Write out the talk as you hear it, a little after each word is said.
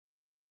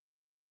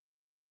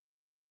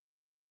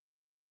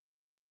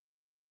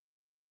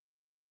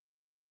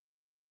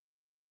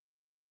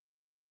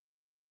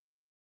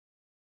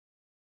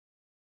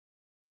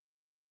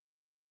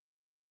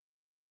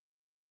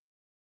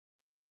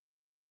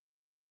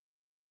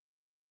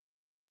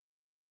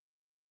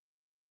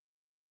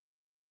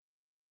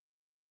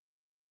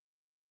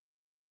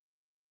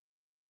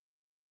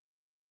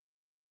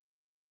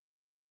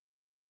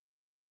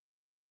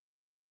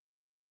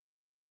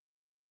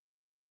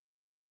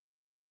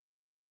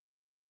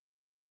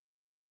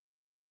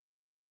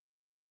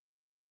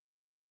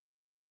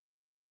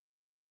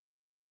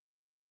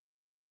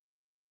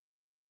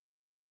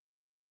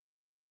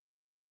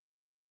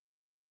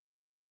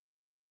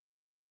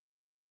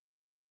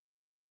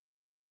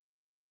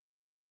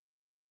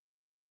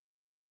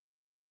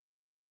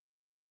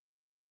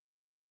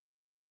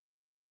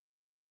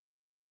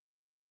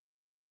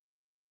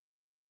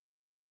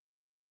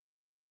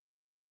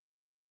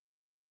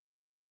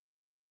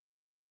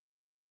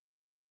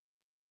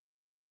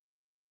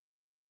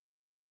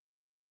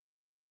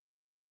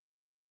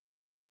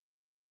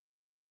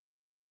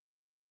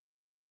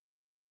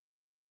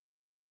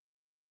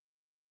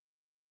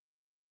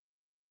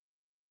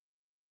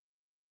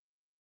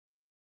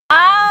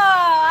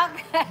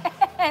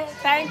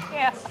Thank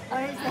you.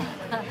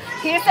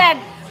 He said,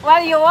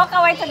 well, you walk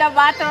away to the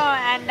bathroom,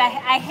 and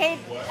I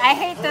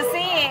hate to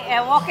see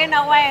it walking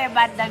away,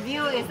 but the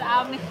view is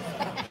amazing.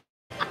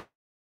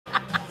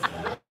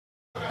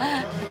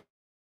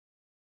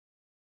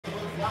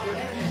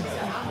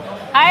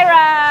 Hi,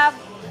 Rob.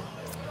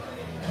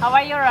 How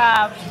are you,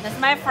 Rob? That's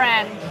my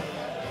friend.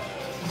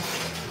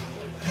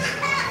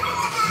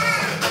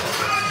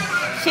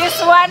 She's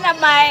one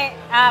of my,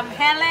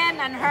 Helen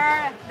and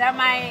her, they're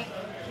my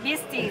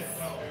besties.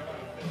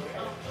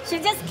 She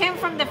just came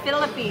from the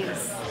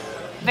Philippines,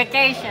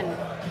 vacation.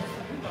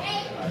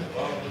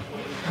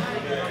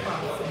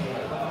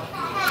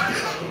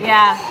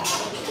 Yeah.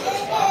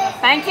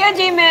 Thank you,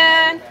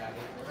 Jimin.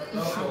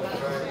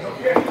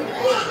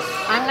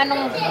 Ang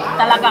anong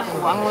talaga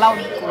ko, ang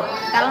loud ko.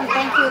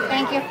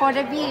 Thank you for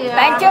the beer.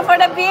 Thank you for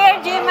the beer,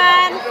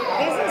 Jiman.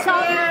 This is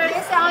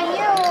on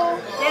you.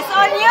 This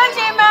on you,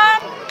 Jiman.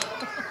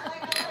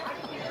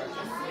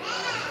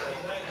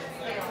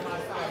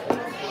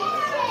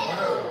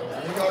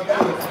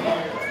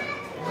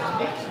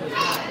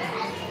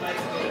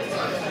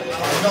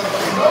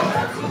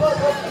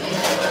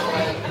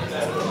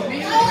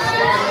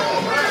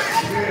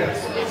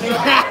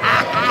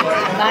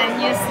 Can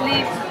you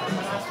sleep?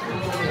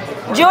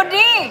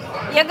 Judy,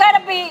 you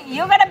gotta be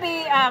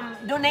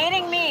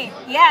donating me.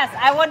 Yes,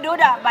 I will do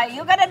that, but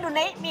you gotta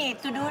donate me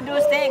to do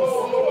those things.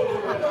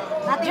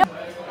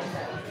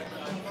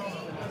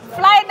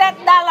 Fly that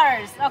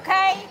dollars,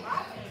 okay?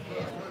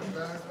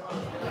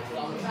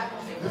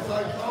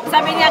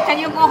 Sabi niya, can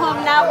you go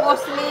home now, go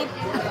sleep?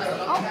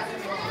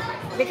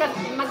 Because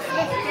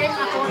mag-sleep stream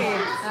ako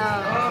eh.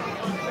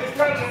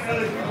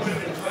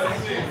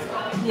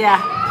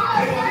 Yeah.